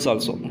tissue burns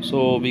also.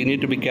 So we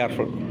need to be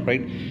careful,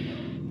 right?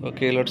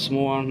 Okay, let's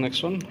move on.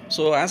 Next one.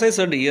 So as I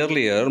said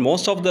earlier,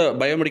 most of the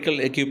biomedical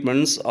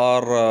equipments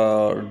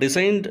are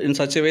designed in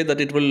such a way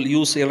that it will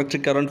use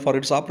electric current for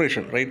its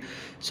operation, right?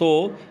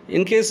 So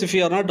in case if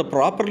you are not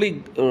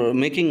properly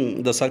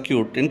making the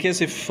circuit, in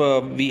case if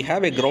we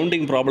have a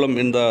grounding problem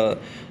in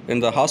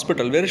the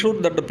hospital, very sure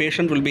that the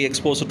patient will be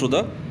exposed to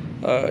the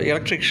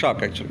electric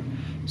shock actually.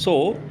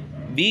 So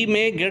we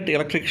may get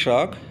electric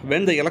shock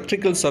when the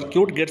electrical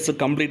circuit gets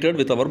completed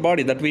with our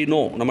body, that we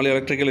know, normally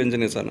electrical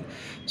engineers.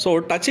 So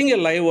touching a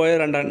live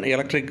wire and an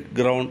electric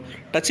ground,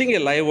 touching a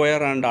live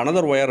wire and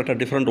another wire at a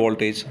different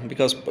voltage,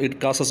 because it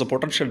causes a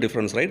potential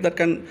difference, right? That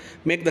can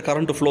make the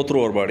current to flow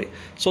through our body.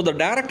 So the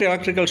direct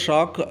electrical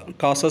shock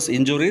causes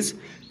injuries,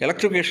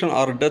 electrocution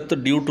or death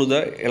due to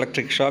the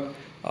electric shock,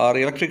 or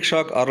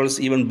else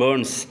even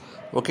burns.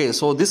 Okay,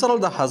 so these are all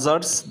the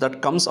hazards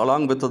that comes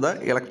along with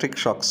the electric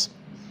shocks.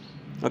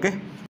 Okay,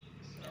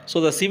 so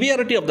the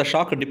severity of the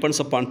shock depends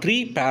upon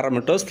three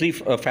parameters, three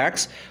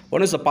facts.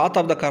 One is the path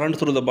of the current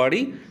through the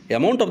body, the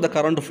amount of the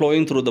current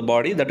flowing through the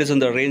body, that is in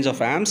the range of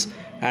amps,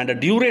 and the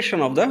duration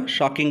of the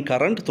shocking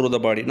current through the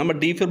body. Number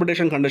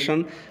defibrillation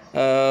condition,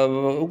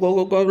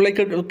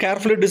 like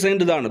carefully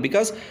designed,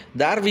 because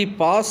there we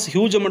pass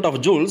huge amount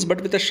of joules,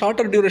 but with a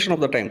shorter duration of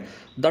the time.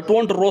 That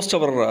won't roast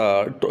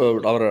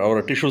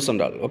our tissues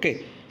and all.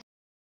 Okay.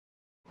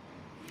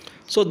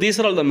 So these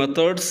are all the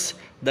methods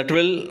that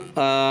will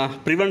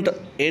prevent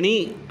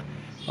any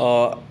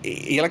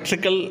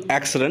electrical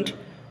accident.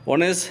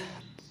 One is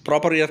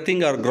proper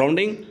earthing or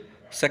grounding.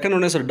 Second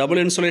one is a double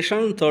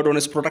insulation. Third one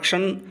is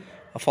protection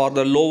for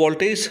the low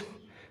voltage.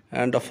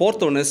 And the fourth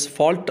one is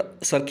fault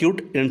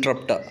circuit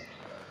interrupter.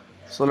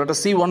 So let us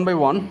see one by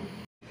one.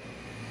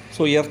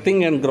 So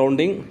earthing and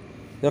grounding.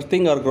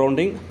 Earthing or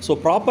grounding. So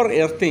proper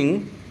earthing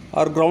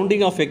or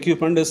grounding of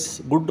equipment is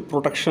good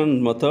protection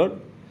method.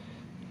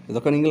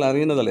 ഇതൊക്കെ നിങ്ങൾ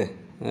അറിയുന്നതല്ലേ?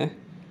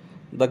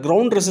 The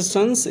ground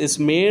resistance is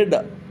made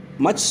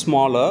much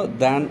smaller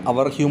than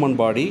our human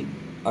body,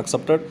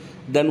 accepted.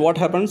 Then what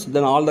happens?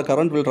 Then all the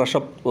current will rush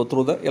up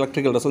through the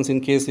electrical resistance in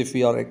case if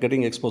we are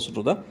getting exposed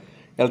to the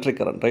electric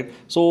current, right?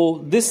 So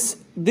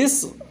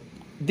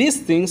these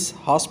things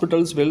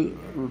hospitals will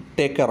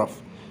take care of,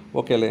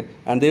 okay,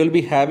 and they will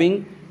be having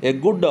a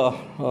good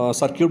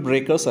circuit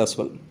breakers as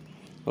well.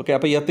 Okay,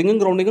 അപ്പോൾ എർത്തിങ്ങും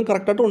ഗ്രൗണ്ടിങ്ങും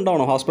കറക്റ്റായിട്ട്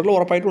ഉണ്ടാവണം, hospital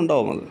ഉറപ്പായിട്ടും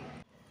ഉണ്ടാവും അത്.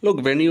 Look,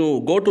 when you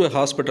go to a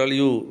hospital,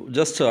 you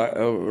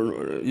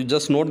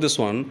just note this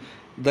one.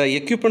 The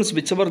equipments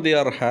whichever they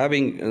are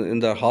having in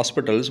the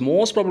hospitals,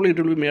 most probably it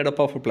will be made up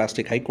of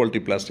plastic, high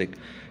quality plastic,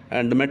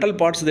 and the metal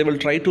parts they will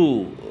try to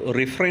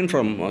refrain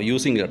from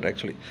using it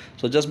actually.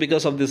 So just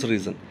because of this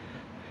reason.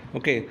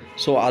 Okay,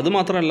 so അത്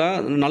മാത്രമല്ല,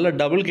 നല്ല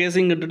double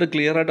casing ഇട്ടിട്ട്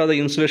clear ആയിട്ട് അത്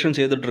installation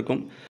ചെയ്തിട്ടിരിക്കും.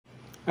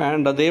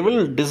 And they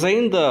will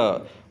design the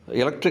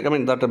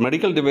that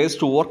medical device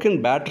to work in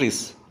batteries.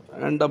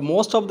 And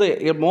most of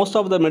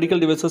the medical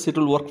devices, it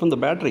will work from the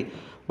battery,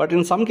 but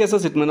in some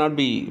cases it may not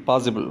be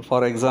possible. For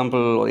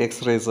example,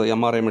 X-rays,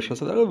 MRI machines,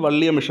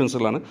 valliya machines.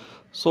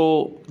 So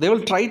they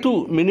will try to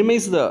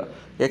minimize the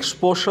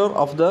exposure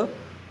of the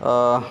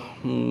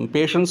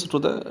patients to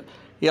the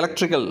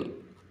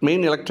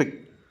main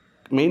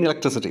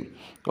electricity.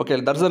 Okay,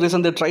 that's the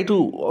reason they try to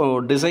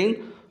design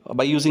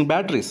by using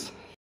batteries.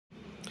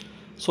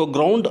 So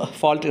ground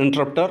fault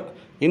interrupter.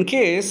 In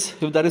case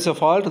if there is a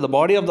fault, the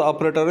body of the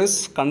operator is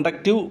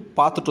conductive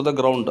path to the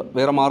ground.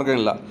 Vera margam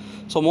illa.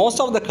 So most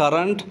of the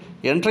current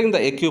entering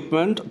the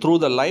equipment through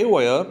the live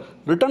wire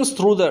returns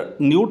through the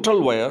neutral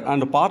wire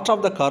and part of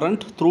the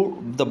current through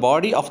the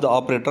body of the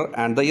operator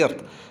and the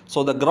earth. So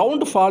the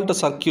ground fault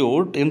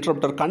circuit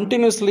interrupter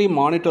continuously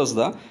monitors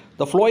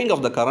the flowing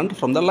of the current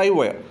from the live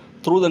wire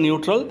through the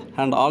neutral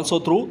and also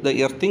through the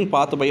earthing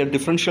path by a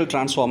differential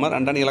transformer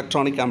and an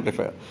electronic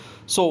amplifier.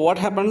 So what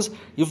happens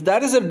if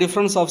there is a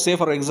difference of, say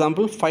for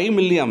example, 5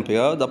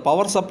 milliampere, the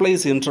power supply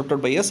is interrupted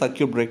by a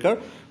circuit breaker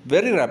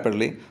very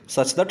rapidly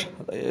such that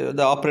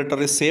the operator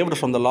is saved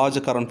from the large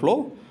current flow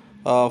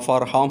for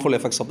harmful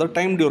effects of the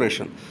time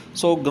duration.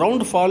 So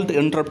ground fault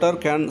interrupter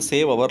can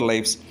save our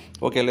lives.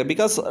 Okay,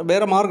 because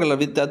where margala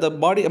with the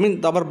body,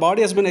 our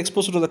body has been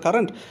exposed to the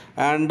current,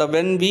 and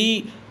when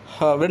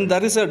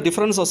there is a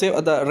difference, or say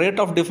the rate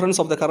of difference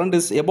of the current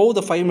is above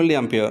the 5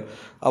 milliampere,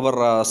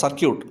 our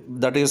circuit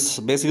that is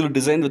basically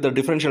designed with the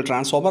differential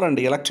transformer and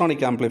the electronic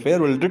amplifier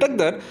will detect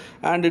that,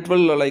 and it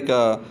will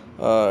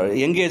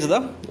engage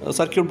the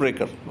circuit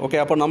breaker. Okay,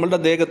 appo nammude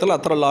degathil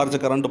athra large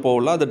current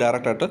povilla, adu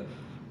direct at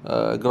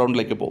ground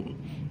like povum.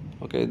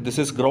 Okay, this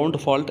is ground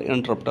fault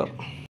interrupter.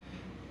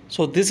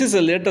 So this is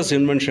the latest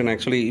invention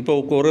actually. ഇപ്പോൾ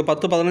ഒരു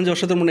 10-15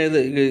 വർഷത്തിന് മുന്നേ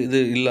ഇത്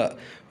ഇല്ല.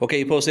 Okay,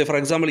 ഇപ്പോൾ say for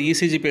example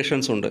ECG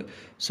patients ഉണ്ട്.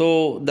 So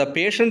the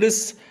patient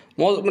is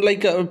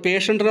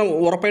പേഷ്യൻറ്റിന്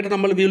ഉറപ്പായിട്ട്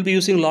നമ്മൾ will be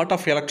using lot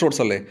of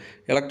electrodes അല്ലേ,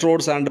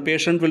 electrodes, and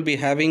patient will be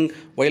having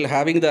while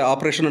having the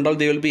operation and all,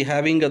 they will be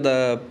having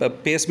the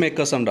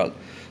pacemakers and all.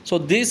 So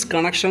these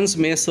connections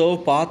may serve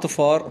path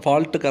for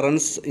fault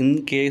currents in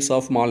case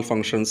of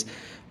malfunctions.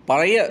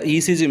 പഴയ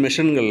ECG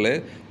മെഷീനുകളിൽ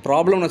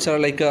problem എന്ന്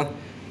വെച്ചാൽ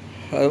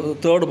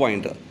third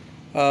point,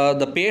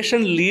 the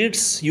patient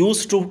leads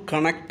used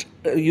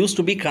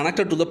to be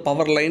connected to the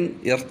power line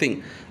earthing.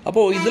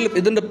 അപ്പോൾ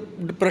ഇതിൻ്റെ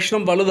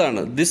പ്രശ്നം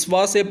വലുതാണ്. This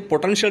was a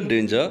potential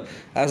danger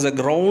as a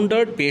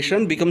grounded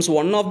patient becomes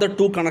one of the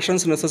two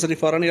connections necessary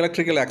for an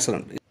electrical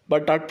accident.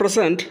 But at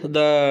present,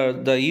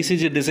 the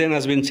ECG design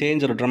has been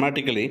changed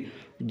dramatically.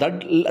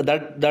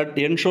 That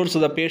ensures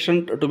the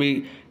patient to be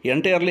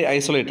entirely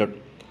isolated.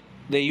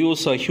 They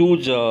use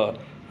huge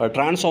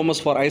transformers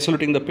for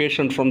isolating the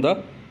patient from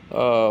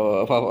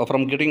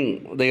getting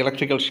the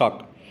electrical shock.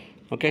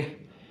 Okay,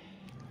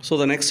 so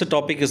the next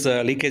topic is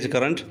leakage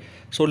current.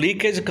 So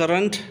leakage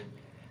current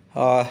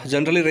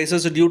generally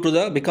rises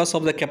because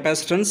of the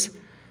capacitance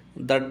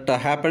that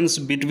happens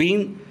between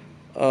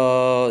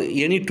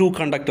any two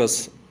conductors.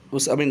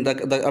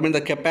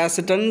 The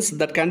capacitance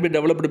that can be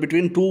developed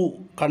between two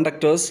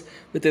conductors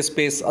with a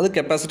space. That's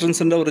capacitance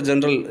in the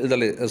general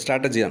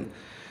strategy.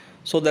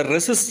 So the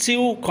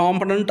resistive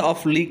component of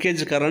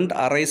leakage current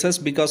arises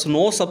because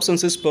no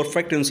substance is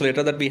perfect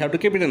insulator, that we have to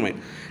keep it in mind,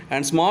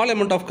 and small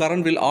amount of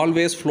current will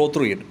always flow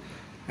through it.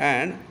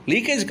 And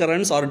leakage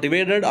currents are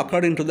divided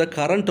according to the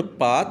current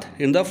path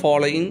in the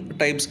following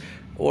types.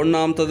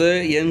 ഒന്നാമത്തത്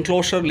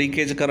enclosure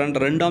leakage current,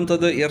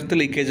 രണ്ടാമത്തത് earth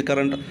leakage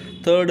current,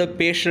 third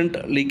patient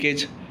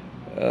leakage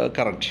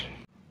current.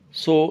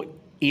 So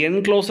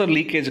enclosure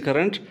leakage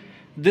current,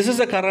 this is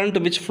a current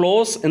which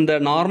flows in the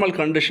normal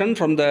condition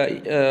from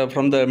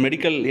the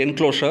medical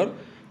enclosure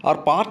or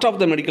part of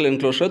the medical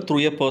enclosure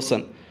through a person,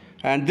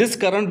 and this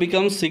current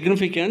becomes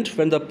significant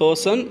when the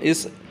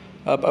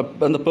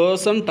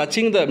person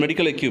touching the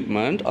medical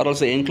equipment or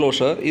also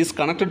enclosure is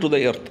connected to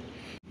the earth.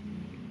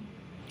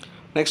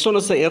 Next one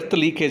is the earth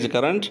leakage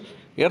current.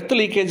 Earth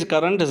leakage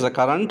current is a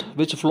current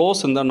which flows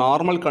in the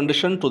normal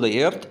condition to the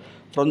earth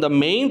from the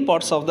main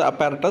parts of the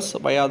apparatus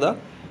via the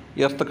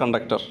earth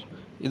conductor.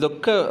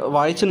 ഇതൊക്കെ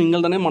വായിച്ച് നിങ്ങൾ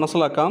തന്നെ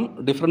മനസ്സിലാക്കാം.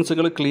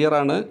 ഡിഫറൻസുകൾ clear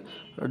ആണ്.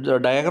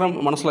 Diagram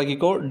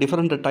മനസ്സിലാക്കിക്കോ,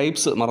 different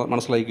types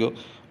മനസ്സിലാക്കിക്കോ.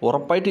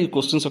 ഉറപ്പായിട്ട് ഈ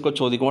questions ഒക്കെ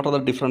ചോദിക്കും. What are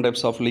the different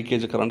types of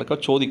leakage current ഒക്കെ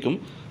ചോദിക്കും.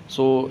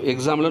 സോ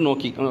എക്സാമിൽ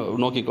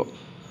നോക്കിക്കോ.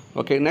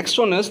 Okay, next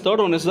one is, third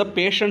one is the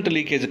patient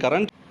leakage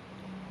current.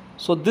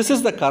 So this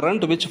is the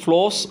current which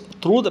flows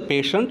through the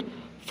patient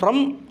from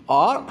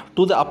or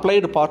to the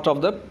applied part of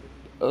the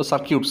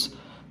circuits,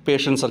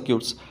 patient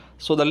circuits.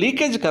 So the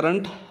leakage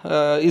current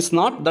is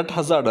not that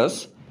hazardous,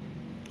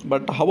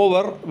 but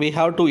however we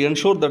have to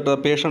ensure that the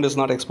patient is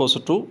not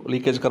exposed to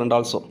leakage current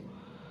also.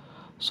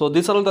 So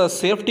these are the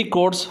safety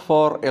codes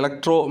for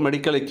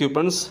electromedical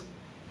equipments.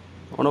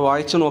 ഒന്ന്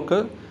വായിച്ചു നോക്ക്.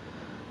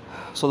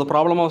 So the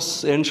problem of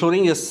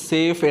ensuring a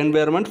safe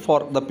environment for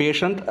the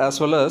patient as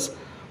well as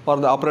for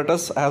the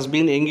operators has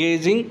been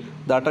engaging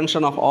the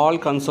attention of all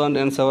concerned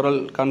in several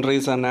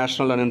countries and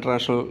national and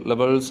international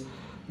levels.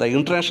 The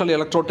International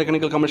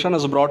Electrotechnical Commission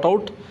has brought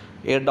out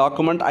a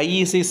document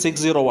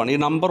EE372, a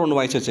number on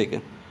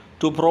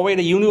to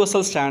provide a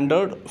universal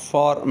standard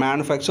for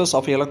manufacturers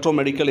of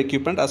electromedical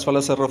equipment as well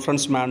as a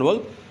reference manual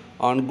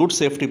on good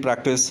safety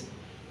practice.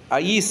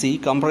 IEC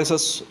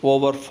comprises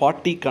over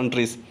 40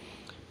 countries.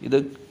 ഇത്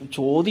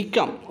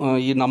ചോദിക്കാം.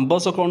 ഈ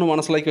നമ്പേഴ്സൊക്കെ ഒന്ന്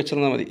മനസ്സിലാക്കി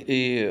വെച്ചിരുന്നാൽ മതി. ഈ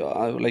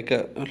like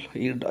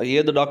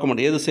ഏത്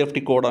document, ഏത്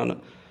സേഫ്റ്റി കോഡാണ്,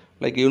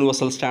 ലൈക്ക്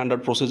യൂണിവേഴ്സൽ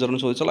സ്റ്റാൻഡേർഡ് പ്രൊസീജിയർ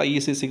എന്ന് ചോദിച്ചാൽ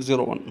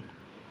EE371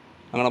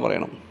 അങ്ങനെ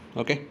പറയണം.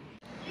 Okay.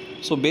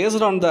 So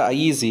based on the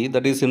IEC,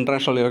 that is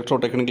International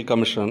Electrotechnical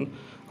Commission,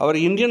 our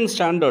Indian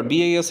standard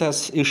BIS has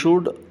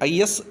issued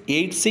IS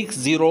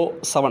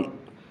 8607.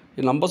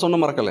 ഈ നമ്പേഴ്സ്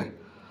ഒന്നും മറക്കല്ലേ.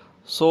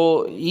 സോ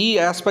ഈ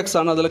ആസ്പെക്ട്സ്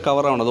ആണ് അതിൽ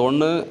കവർ ആവുന്നത്.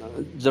 ഒന്ന്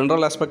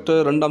ജനറൽ ആസ്പെക്റ്റ്,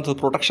 രണ്ടാമത്തത്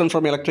protection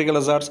from electrical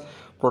hazards,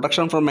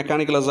 protection from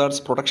mechanical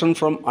hazards, protection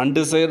from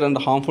അൺഡിസൈർഡ്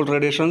and harmful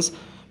radiations,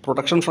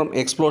 protection from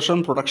explosion,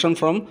 protection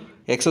from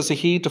excess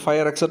heat,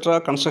 fire etcetera,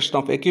 construction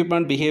of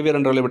equipment, behaviour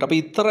and reliability. അപ്പോൾ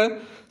ഇത്ര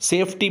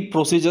safety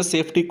procedures,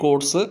 safety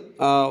codes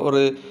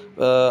ഒരു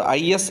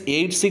IS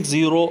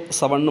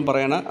 8607 എന്ന്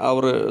പറയുന്ന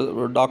ഒരു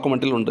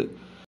ഡോക്യുമെൻറ്റിലുണ്ട്.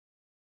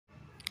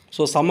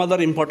 So some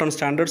other important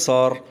standards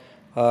R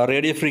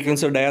radio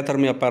frequency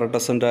diathermy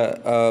അപ്പാരറ്റസിൻ്റെ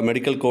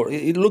medical code.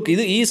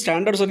 ഇത് ഈ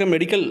സ്റ്റാൻഡേർഡ്സൊക്കെ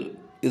medical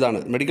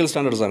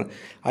സ്റ്റാൻഡേർഡ്സാണ്.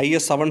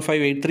 IS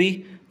 7583,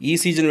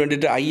 ECGന്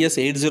വേണ്ടിയിട്ട് IS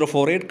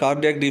 8048,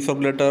 cardiac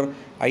defibrillator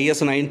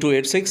IS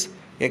 9286,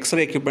 x-ray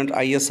equipment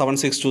IS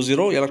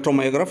 7620,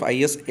 ഇലക്ട്രോമയോഗ്രാഫ്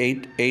IS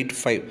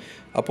 885.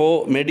 അപ്പോൾ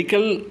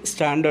മെഡിക്കൽ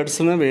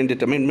സ്റ്റാൻഡേർഡ്സിന്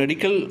വേണ്ടിയിട്ട്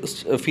മെഡിക്കൽ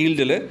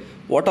ഫീൽഡിൽ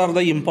what are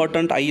the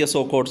important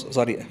ISO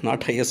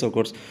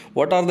codes,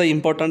 what are the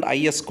important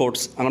IS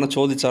codes അങ്ങനെ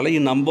ചോദിച്ചാൽ ഈ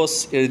numbers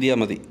എഴുതിയാൽ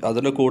മതി.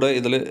 അതിൻ്റെ കൂടെ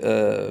ഇതിൽ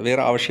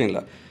വേറെ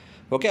ആവശ്യമില്ല.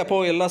 ഓക്കെ. അപ്പോൾ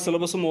എല്ലാ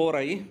സിലബസും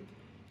ഓവറായി.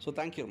 So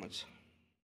thank you very much.